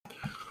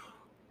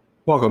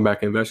Welcome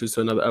back, investors,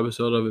 to another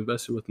episode of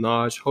Investing with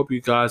Naj. Hope you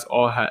guys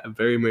all had a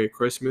very Merry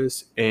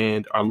Christmas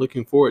and are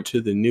looking forward to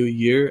the new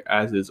year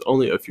as it's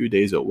only a few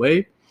days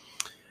away.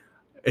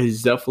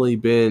 It's definitely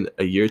been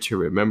a year to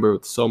remember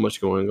with so much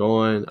going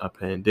on, a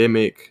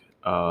pandemic,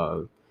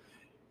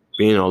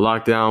 being on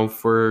lockdown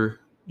for,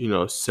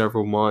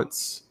 several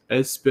months.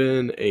 It's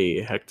been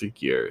a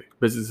hectic year.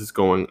 Business is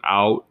going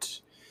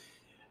out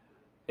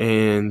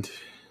and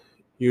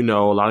a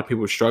lot of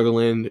people are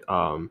struggling.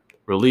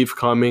 Relief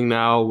coming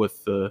now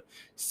with the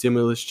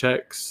stimulus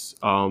checks.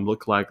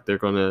 Look like they're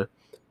going to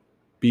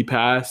be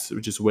passed. We're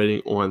just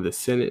waiting on the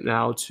Senate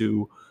now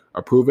to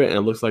approve it. And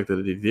it looks like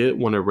that they did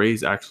want to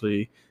raise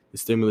actually the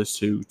stimulus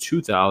to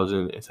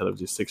 $2,000 instead of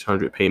just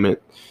 $600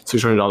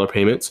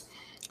 payments.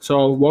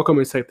 So welcome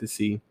and excited to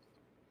see.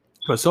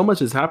 But so much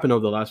has happened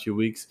over the last few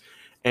weeks,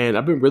 and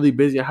I've been really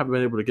busy. I haven't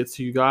been able to get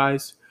to you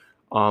guys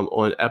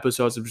on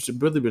episodes. I've just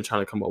really been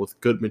trying to come up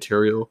with good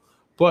material.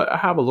 But I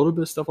have a little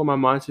bit of stuff on my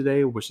mind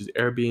today, which is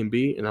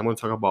Airbnb, and I'm going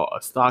to talk about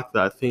a stock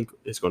that I think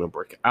is going to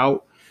break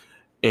out,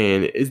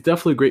 and it's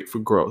definitely great for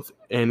growth.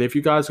 And if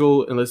you guys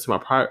go and listen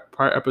to my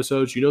prior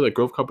episodes, you know that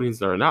growth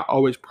companies are not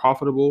always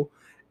profitable,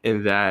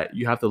 and that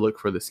you have to look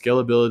for the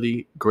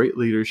scalability, great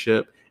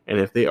leadership, and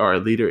if they are a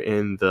leader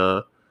in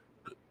the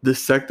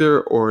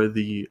sector or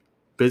the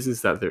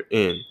business that they're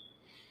in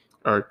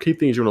are key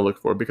things you want to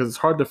look for, because it's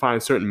hard to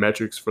find certain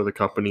metrics for the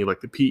company, like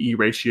the PE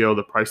ratio,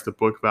 the price to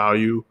book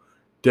value,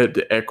 debt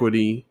to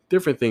equity,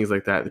 different things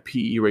like that, the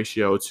PE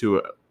ratio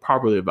to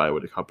properly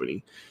evaluate a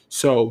company.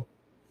 So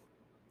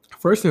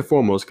first and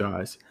foremost,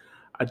 guys,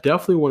 I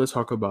definitely want to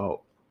talk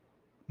about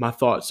my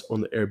thoughts on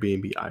the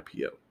Airbnb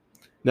IPO.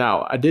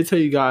 Now, I did tell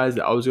you guys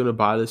that I was going to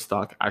buy this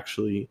stock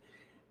actually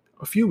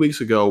a few weeks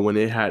ago when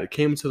it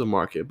came to the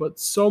market, but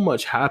so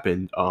much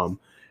happened.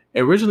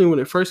 Originally, when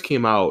it first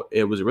came out,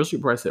 it was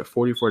originally priced at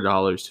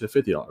 $44 to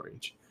the $50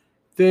 range.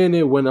 Then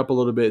it went up a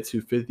little bit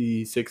to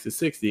 $56 to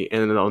 $60,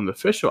 and then on the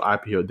official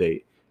IPO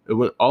date, it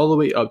went all the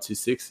way up to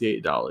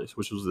 $68,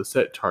 which was the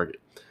set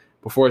target.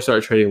 Before it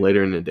started trading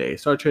later in the day,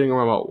 it started trading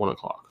around about 1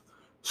 o'clock.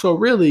 So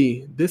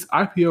really, this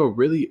IPO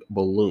really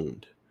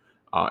ballooned.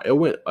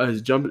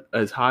 It jumped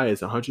as high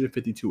as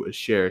 152 a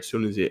share as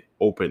soon as it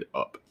opened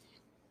up.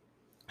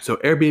 So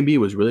Airbnb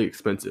was really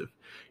expensive.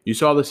 You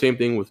saw the same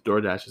thing with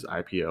DoorDash's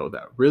IPO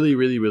that really,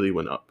 really, really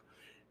went up.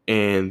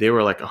 And they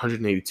were like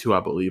 182, I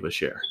believe, a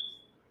share.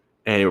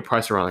 And it was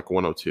priced around like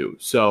 102.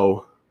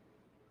 So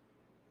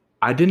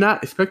I did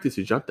not expect it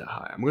to jump that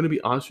high. I'm going to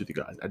be honest with you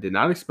guys. I did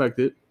not expect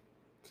it.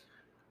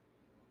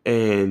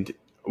 And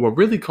what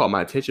really caught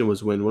my attention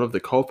was when one of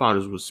the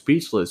co-founders was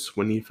speechless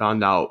when he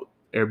found out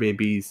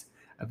Airbnb's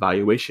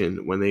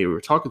evaluation when they were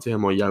talking to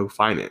him on Yahoo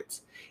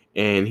Finance.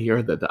 And he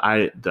heard that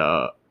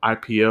the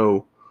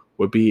IPO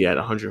would be at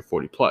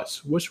 140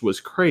 plus, which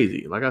was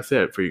crazy. Like I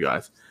said, for you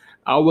guys,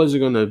 I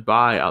wasn't going to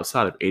buy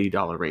outside of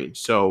 $80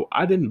 range. So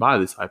I didn't buy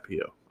this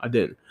IPO. I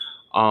didn't.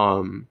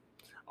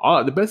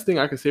 The best thing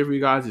I can say for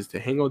you guys is to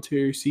hang on to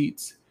your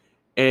seats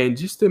and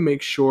just to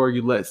make sure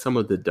you let some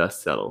of the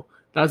dust settle.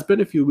 Now, it's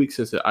been a few weeks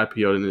since the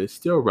IPO, and it's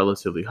still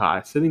relatively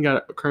high, sitting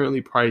at currently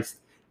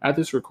priced at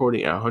this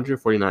recording at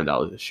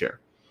 $149 a share.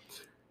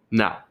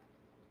 Now,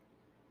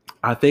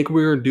 I think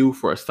we're due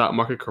for a stock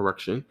market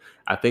correction.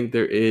 I think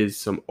there is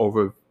some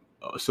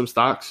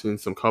stocks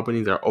and some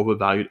companies that are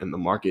overvalued in the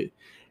market,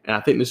 and I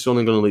think this is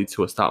only going to lead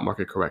to a stock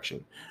market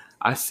correction.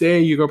 I say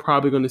you're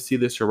probably going to see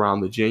this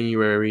around the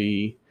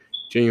January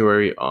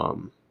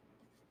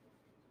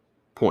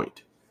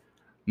point.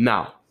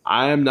 Now,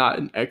 I am not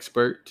an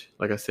expert.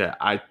 Like I said,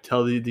 I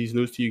tell these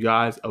news to you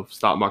guys of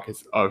stock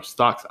markets, of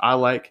stocks I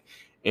like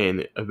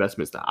and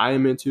investments that I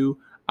am into.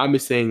 I'm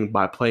just saying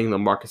by playing the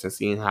markets and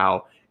seeing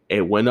how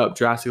it went up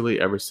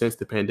drastically ever since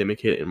the pandemic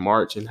hit in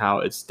March, and how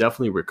it's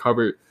definitely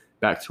recovered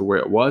back to where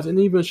it was and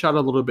even shot a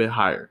little bit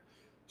higher.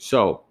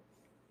 So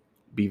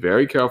be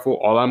very careful.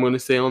 All I'm going to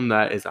say on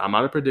that is I'm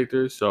not a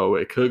predictor, so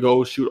it could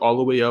go shoot all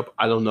the way up.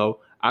 I don't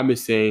know. I'm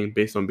just saying,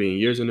 based on being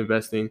years in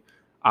investing,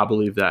 I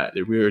believe that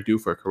we are due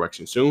for a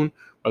correction soon,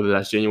 whether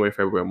that's January,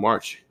 February,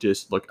 March.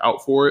 Just look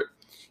out for it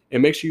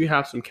and make sure you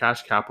have some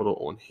cash capital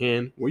on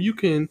hand where you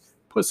can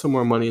put some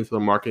more money into the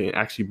market and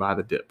actually buy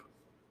the dip.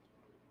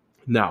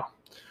 Now,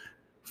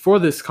 for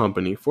this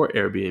company, for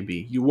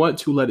Airbnb, you want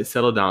to let it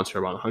settle down to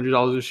around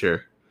 $100 a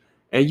share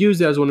and use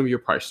that as one of your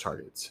price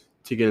targets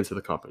to get into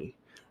the company.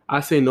 I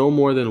say no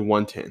more than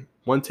 110.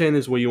 110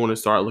 is where you want to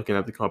start looking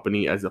at the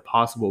company as a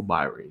possible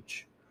buy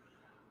range.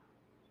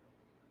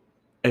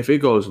 If it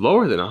goes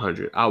lower than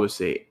 100, I would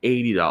say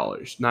 $80,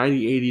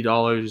 $90,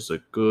 $80 is a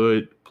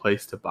good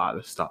place to buy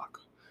the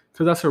stock,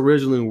 because that's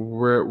originally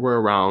where we're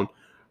around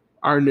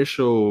our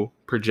initial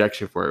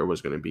projection for it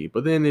was going to be,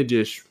 but then it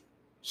just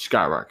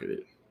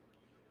skyrocketed.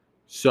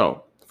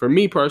 So for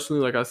me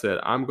personally, like I said,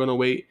 I'm going to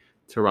wait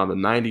to around the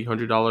 $90,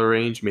 $100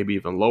 range, maybe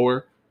even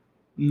lower.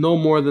 No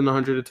more than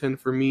 110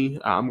 for me,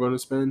 I'm going to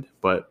spend,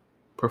 but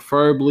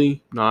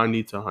preferably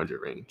 90 to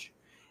 100 range.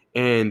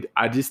 And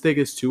I just think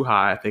it's too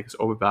high. I think it's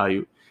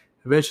overvalued.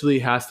 Eventually,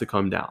 it has to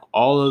come down.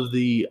 All of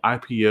the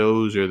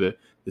IPOs or the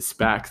the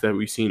SPACs that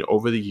we've seen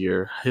over the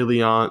year.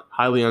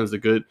 Hyliion is a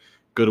good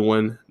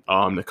one.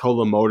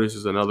 Nikola Motors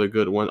is another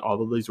good one.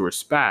 All of these were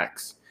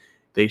SPACs.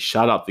 They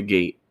shot out the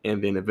gate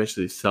and then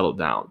eventually settled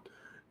down.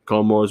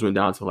 Nikola Motors went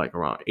down to like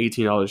around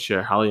 $18 a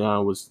share.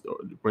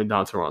 Hyliion went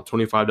down to around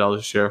 $25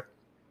 a share.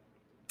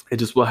 It's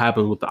just what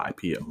happened with the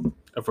IPO,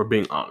 if we're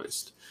being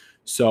honest.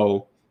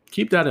 So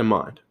keep that in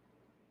mind.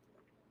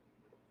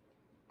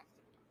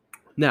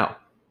 Now,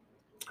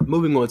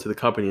 moving on to the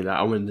company that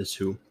I wanted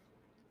to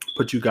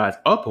put you guys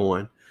up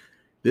on,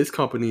 this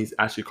company is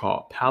actually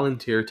called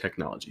Palantir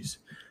Technologies.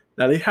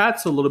 Now, they had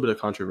a little bit of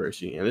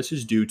controversy, and this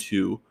is due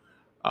to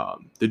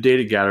the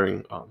data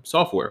gathering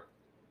software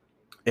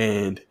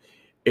and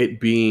it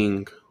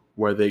being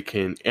where they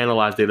can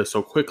analyze data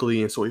so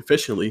quickly and so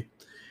efficiently,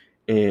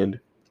 and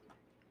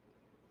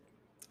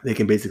they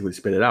can basically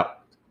spit it out.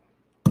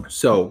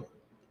 So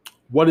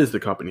what is the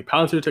company?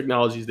 Palantir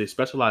Technologies, they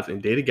specialize in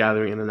data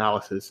gathering and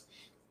analysis,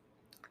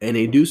 and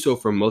they do so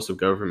for most of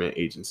government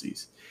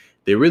agencies.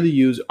 They really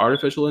use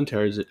artificial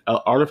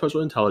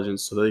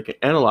intelligence so that they can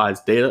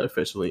analyze data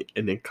efficiently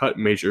and then cut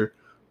major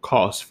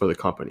costs for the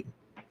company.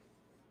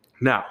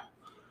 Now,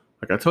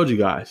 like I told you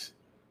guys,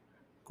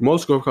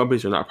 most growth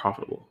companies are not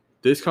profitable.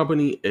 This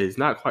company is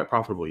not quite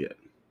profitable yet.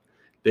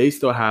 They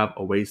still have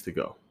a ways to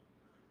go.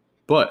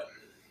 But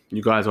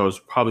you guys always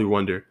probably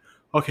wonder,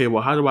 okay,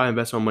 well, how do I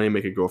invest my money and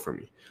make it grow for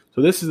me?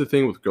 So this is the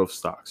thing with growth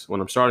stocks, what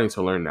I'm starting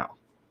to learn now.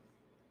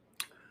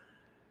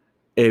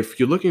 If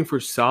you're looking for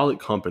solid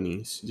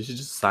companies, this is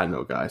just a side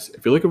note, guys.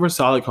 If you're looking for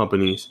solid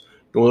companies,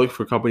 you're looking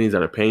for companies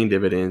that are paying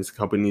dividends,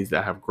 companies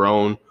that have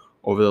grown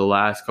over the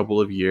last couple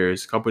of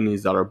years,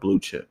 companies that are blue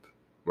chip,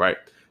 right?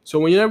 So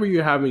whenever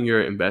you're having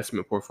your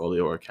investment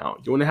portfolio or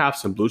account, you want to have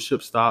some blue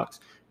chip stocks,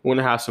 you want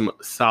to have some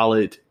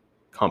solid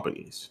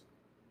companies.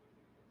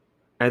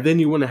 And then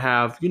you want to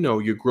have,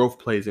 your growth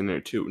plays in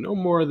there too. No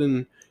more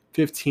than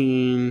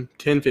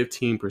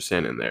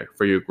 15% in there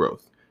for your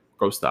growth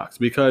stocks,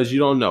 because you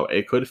don't know,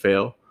 it could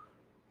fail,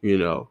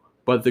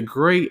 but the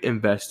great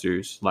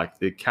investors like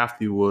the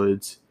Cathie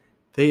Woods,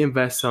 they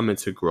invest some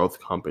into growth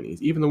companies.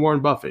 Even the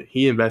Warren Buffett,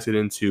 he invested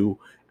into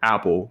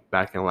Apple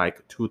back in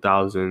like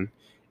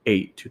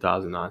 2008,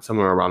 2009,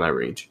 somewhere around that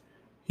range.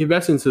 He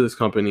invested into this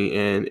company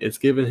and it's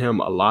given him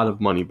a lot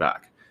of money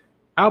back.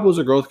 Apple's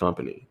a growth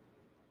company.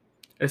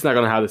 It's not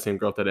going to have the same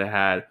growth that it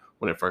had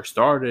when it first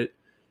started,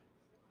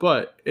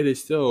 but it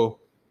is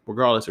still,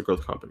 regardless, a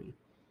growth company.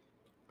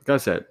 Like I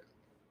said,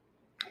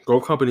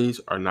 growth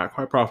companies are not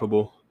quite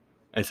profitable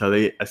until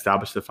they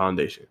establish the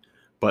foundation.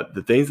 But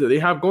the things that they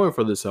have going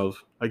for themselves,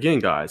 again,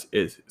 guys,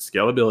 is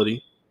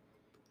scalability.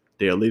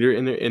 They're a leader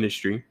in their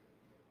industry,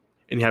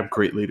 and they have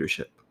great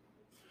leadership.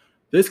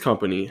 This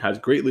company has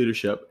great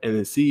leadership, and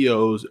the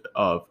CEOs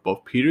of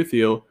both Peter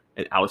Thiel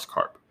and Alex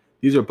Karp.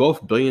 These are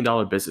both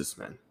billion-dollar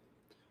businessmen.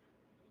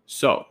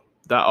 So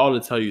that all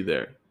to tell you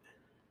there.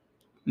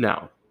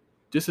 Now,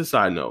 just a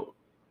side note,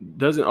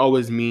 doesn't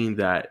always mean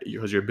that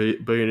because you're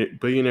a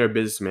billionaire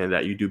businessman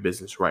that you do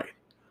business right.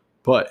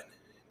 But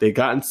they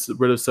gotten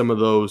rid of some of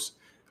those,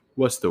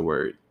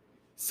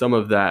 some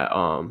of that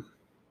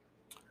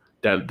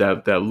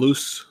that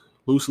loose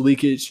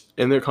leakage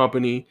in their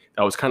company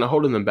that was kind of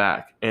holding them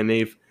back, and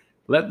they've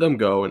let them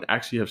go and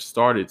actually have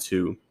started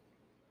to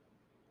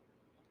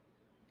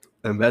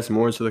invest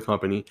more into the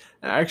company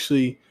and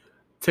actually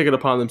take it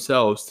upon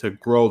themselves to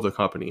grow the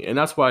company. And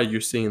that's why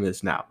you're seeing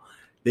this now.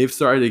 They've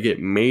started to get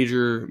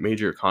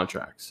major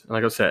contracts. And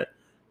like I said,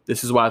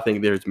 this is why I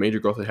think there's major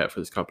growth ahead for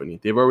this company.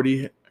 They've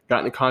already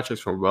gotten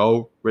contracts from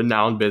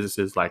well-renowned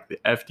businesses like the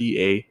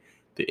FDA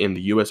and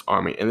the U.S.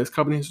 Army. And this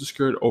company has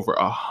secured over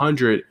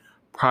 100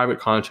 private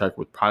contracts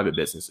with private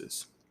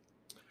businesses.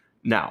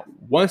 Now,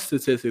 one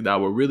statistic that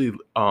will really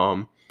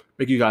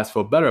make you guys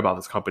feel better about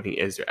this company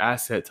is their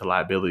asset to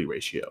liability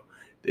ratio.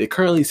 It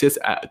currently sits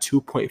at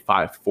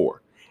 2.54,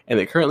 and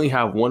they currently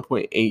have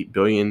 1.8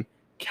 billion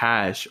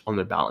cash on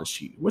the balance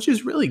sheet, which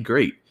is really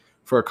great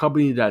for a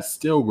company that's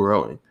still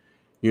growing.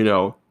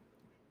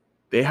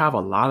 They have a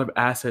lot of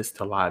assets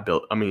to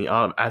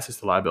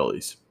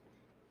liabilities.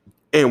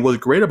 And what's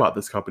great about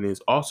this company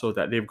is also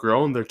that they've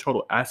grown their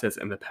total assets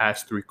in the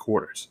past 3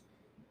 quarters.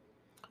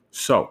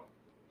 So,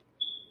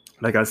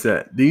 like I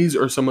said, these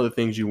are some of the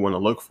things you want to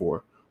look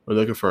for when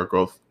looking for a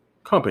growth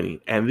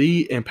company. And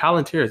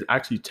Palantir is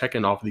actually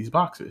checking off these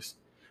boxes.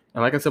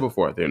 And like I said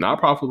before, they're not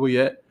profitable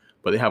yet,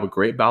 but they have a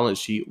great balance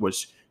sheet,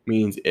 which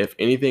means if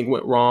anything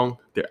went wrong,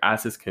 their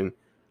assets can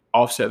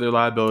offset their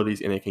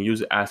liabilities, and they can use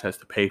the assets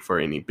to pay for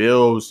any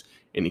bills,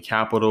 any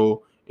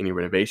capital, any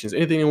renovations,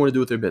 anything they want to do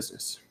with their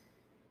business.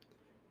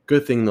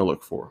 Good thing to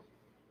look for.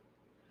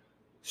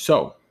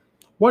 So,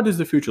 what does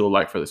the future look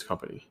like for this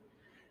company?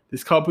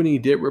 This company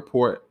did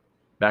report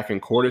back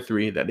in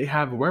Q3 that they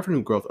have a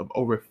revenue growth of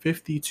over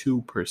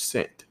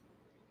 52%,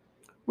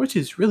 which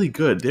is really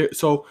good.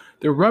 So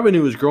their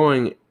revenue is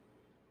growing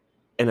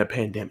in a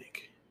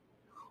pandemic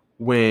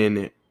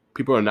when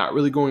people are not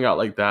really going out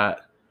like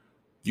that.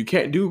 You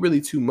can't do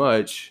really too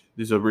much.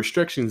 There's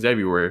restrictions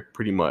everywhere,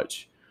 pretty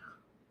much.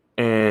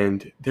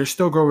 And they're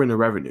still growing the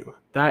revenue.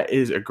 that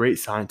is a great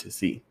sign to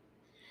see.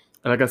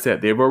 And like I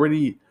said, they've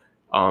already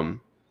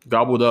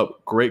gobbled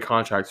up great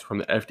contracts from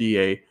the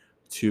FDA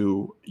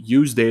to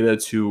use data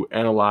to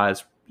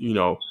analyze,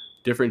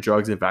 different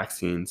drugs and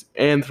vaccines,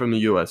 and from the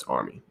U.S.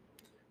 Army.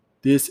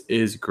 This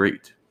is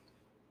great.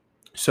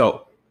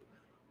 So,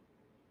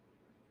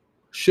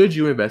 should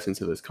you invest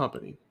into this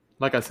company?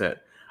 Like I said,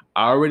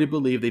 I already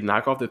believe they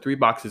knock off the 3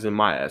 boxes in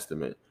my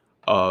estimate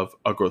of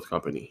a growth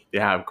company. They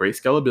have great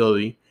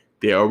scalability.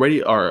 They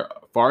already are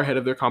far ahead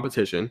of their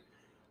competition.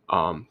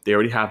 They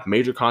already have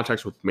major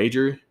contracts with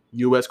major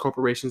U.S.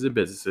 corporations and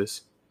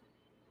businesses.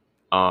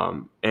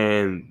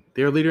 And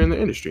they're a leader in the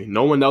industry.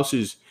 No one else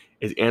is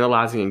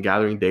analyzing and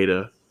gathering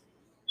data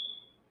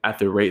at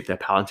the rate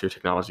that Palantir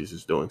Technologies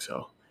is doing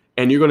so.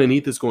 And you're going to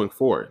need this going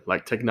forward.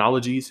 Like different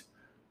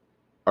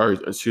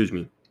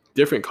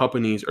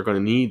companies are going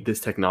to need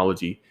this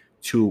technology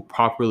to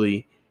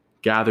properly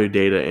gather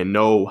data and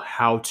know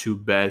how to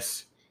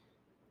best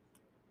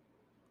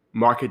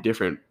market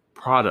different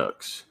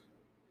products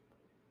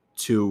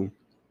to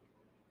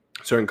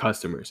certain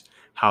customers,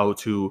 how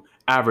to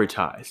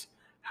advertise,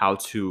 how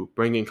to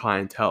bring in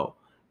clientele,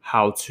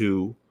 how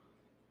to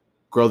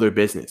grow their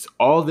business.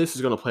 All this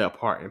is going to play a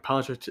part, and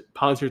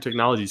Palantir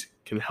Technologies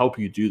can help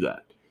you do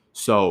that.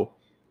 So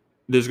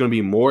there's going to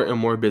be more and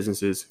more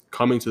businesses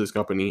coming to this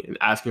company and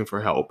asking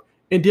for help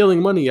and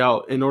dealing money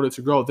out in order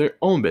to grow their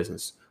own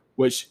business,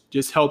 which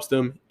just helps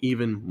them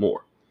even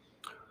more.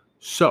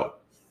 So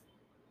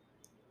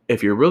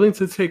if you're willing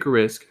to take a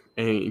risk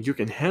and you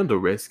can handle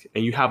risk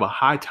and you have a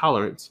high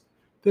tolerance,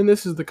 then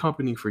this is the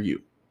company for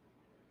you.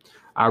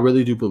 I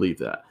really do believe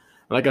that.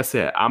 Like I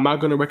said, I'm not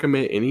going to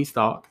recommend any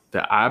stock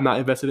that I'm not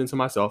invested into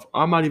myself.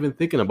 I'm not even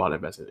thinking about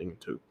investing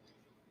into.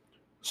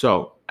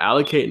 So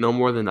allocate no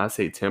more than, I'd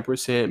say,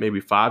 10%, maybe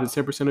 5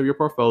 to 10% of your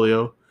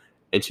portfolio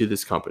into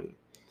this company.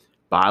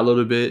 Buy a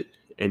little bit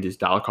and just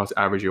dollar cost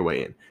average your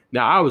way in.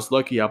 Now, I was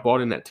lucky. I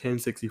bought in at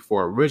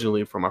 1064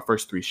 originally for my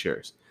first 3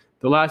 shares.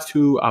 The last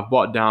 2 I've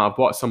bought down. I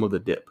bought some of the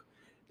dip.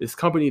 This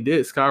company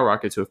did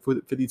skyrocket to a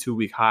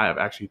 52-week high of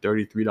actually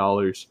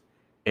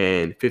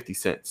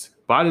 $33.50.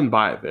 But I didn't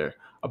buy it there.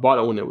 I bought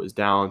it when it was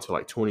down to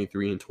like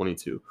 23 and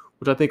 22,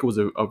 which I think was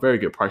a very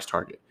good price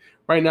target.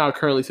 Right now, it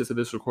currently sits at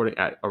this recording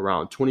at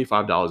around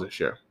 $25 a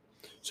share.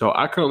 So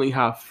I currently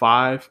have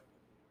 5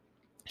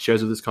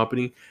 shares of this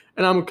company,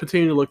 and I'm going to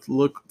continue to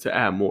look to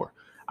add more.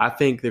 I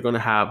think they're going to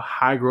have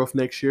high growth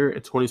next year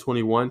in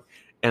 2021.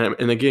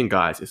 And again,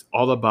 guys, it's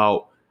all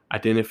about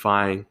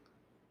identifying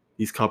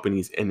these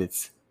companies in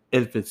its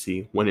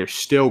infancy when they're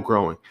still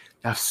growing.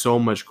 They have so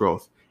much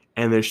growth,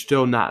 and they're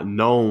still not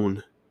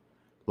known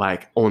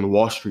like on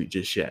Wall Street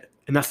just yet.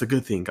 And that's the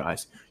good thing,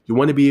 guys. You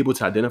want to be able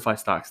to identify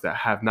stocks that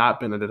have not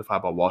been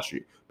identified by Wall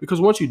Street,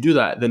 because once you do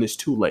that, then it's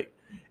too late.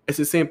 It's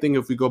the same thing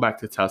if we go back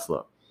to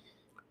Tesla.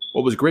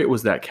 What was great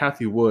was that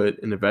Kathy Wood,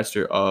 an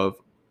investor of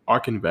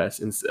ARK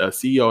Invest and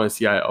CEO and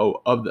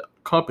CIO of the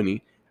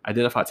company,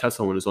 identified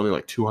Tesla when it was only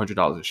like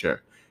 $200 a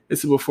share.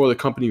 This is before the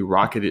company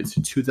rocketed to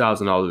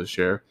 $2,000 a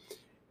share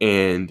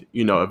and,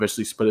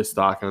 eventually split its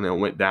stock and then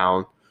went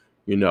down,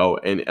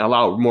 and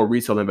allowed more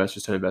retail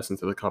investors to invest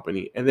into the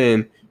company. And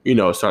then,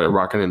 started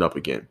rocketing up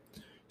again.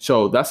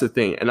 So that's the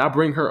thing. And I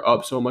bring her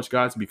up so much,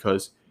 guys,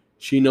 because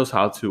she knows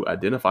how to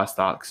identify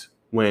stocks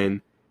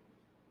when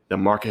the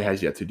market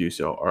has yet to do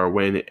so, or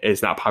when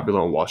it's not popular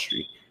on Wall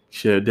Street.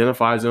 She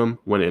identifies them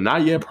when they're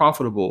not yet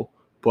profitable,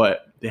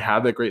 but they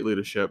have that great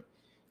leadership.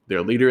 They're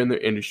a leader in their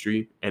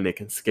industry, and they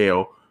can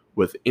scale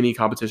with any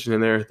competition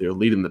in there. They're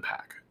leading the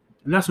pack.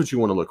 And that's what you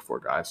want to look for,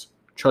 guys.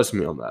 Trust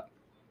me on that.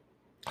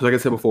 Like I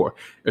said before,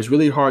 it's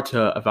really hard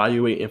to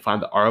evaluate and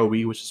find the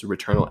ROE, which is the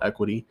return on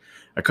equity.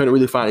 I couldn't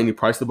really find any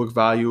price to book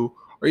value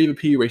or even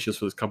PE ratios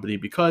for this company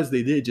because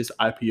they did just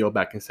IPO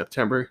back in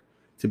September,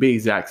 to be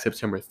exact,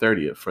 September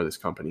 30th for this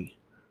company.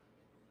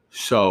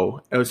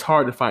 So it was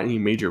hard to find any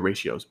major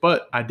ratios,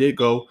 but I did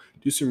go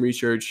do some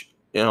research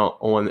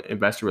on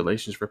investor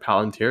relations for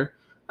Palantir,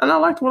 and I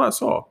liked what I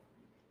saw.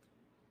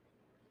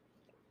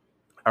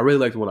 I really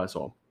liked what I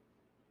saw.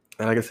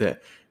 And like I said,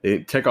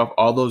 they check off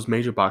all those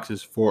major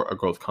boxes for a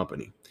growth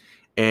company.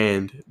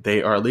 And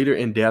they are a leader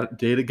in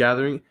data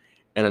gathering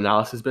and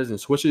analysis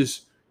business, which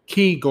is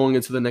key going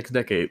into the next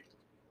decade.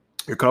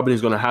 Your company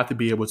is going to have to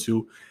be able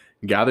to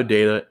gather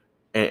data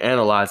and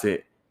analyze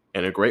it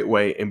in a great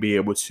way and be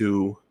able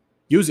to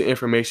use the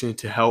information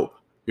to help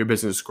your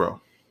business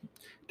grow.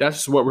 That's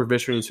just what we're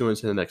venturing into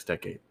the next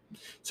decade.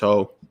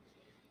 So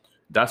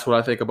that's what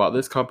I think about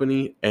this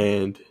company.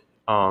 And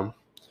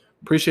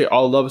appreciate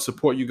all the love and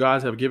support you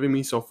guys have given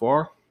me so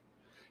far.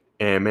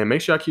 And man,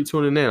 make sure I keep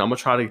tuning in. I'm going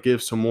to try to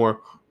give some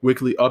more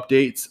weekly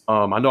updates.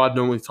 I know I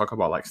normally talk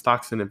about like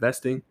stocks and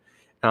investing.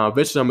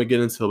 Eventually I'm going to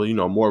get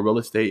into, more real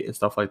estate and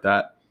stuff like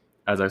that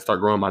as I start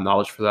growing my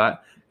knowledge for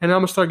that. And I'm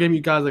going to start giving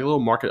you guys like little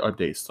market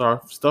updates,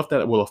 stuff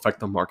that will affect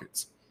the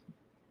markets.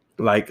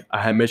 Like I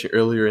had mentioned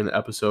earlier in the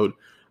episode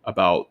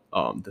about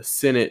the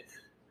Senate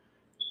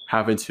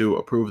having to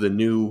approve the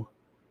new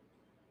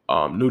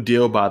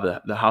deal by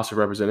the House of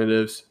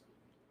Representatives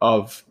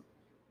of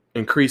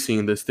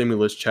increasing the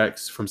stimulus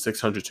checks from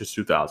 600 to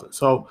 2,000.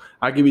 So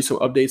I'll give you some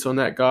updates on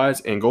that,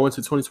 guys. And going to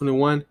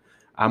 2021,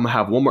 I'm gonna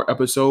have one more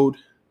episode.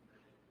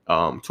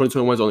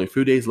 2021 is only a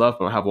few days left,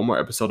 but I'll have one more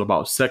episode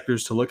about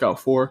sectors to look out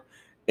for.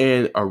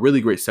 And a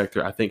really great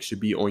sector I think should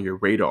be on your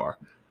radar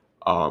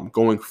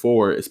going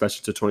forward,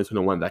 especially to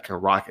 2021, that can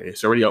rocket.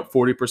 It's already up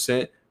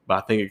 40%, but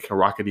I think it can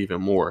rocket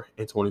even more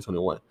in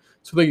 2021.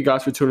 So thank you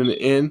guys for tuning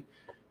in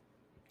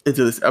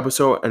into this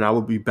episode, and I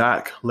will be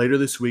back later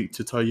this week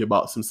to tell you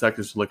about some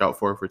sectors to look out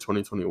for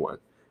 2021.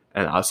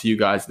 And I'll see you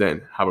guys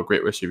then. Have a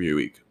great rest of your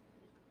week.